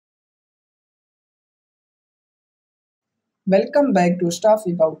Welcome back to Stuff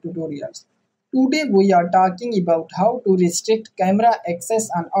About Tutorials. Today we are talking about how to restrict camera access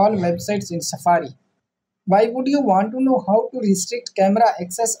on all websites in Safari. Why would you want to know how to restrict camera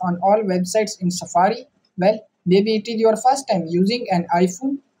access on all websites in Safari? Well, maybe it is your first time using an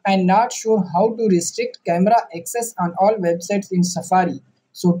iPhone and not sure how to restrict camera access on all websites in Safari.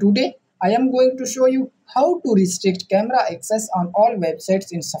 So today I am going to show you how to restrict camera access on all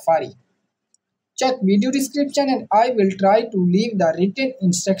websites in Safari. Check video description and I will try to leave the written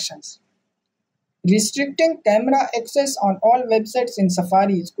instructions. Restricting camera access on all websites in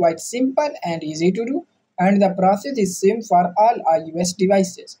Safari is quite simple and easy to do, and the process is same for all iOS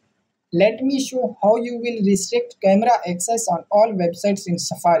devices. Let me show how you will restrict camera access on all websites in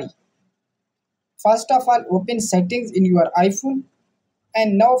Safari. First of all, open settings in your iPhone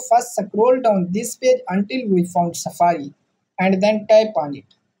and now first scroll down this page until we found Safari and then tap on it.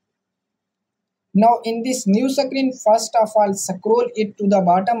 Now in this new screen, first of all scroll it to the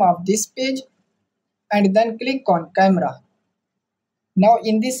bottom of this page and then click on camera. Now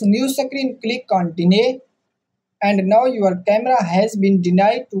in this new screen, click on deny and now your camera has been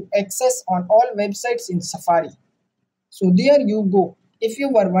denied to access on all websites in Safari. So there you go. If you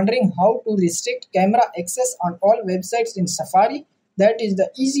were wondering how to restrict camera access on all websites in Safari, that is the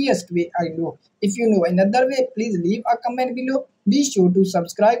easiest way I know. If you know another way, please leave a comment below. Be sure to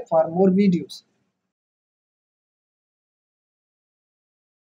subscribe for more videos.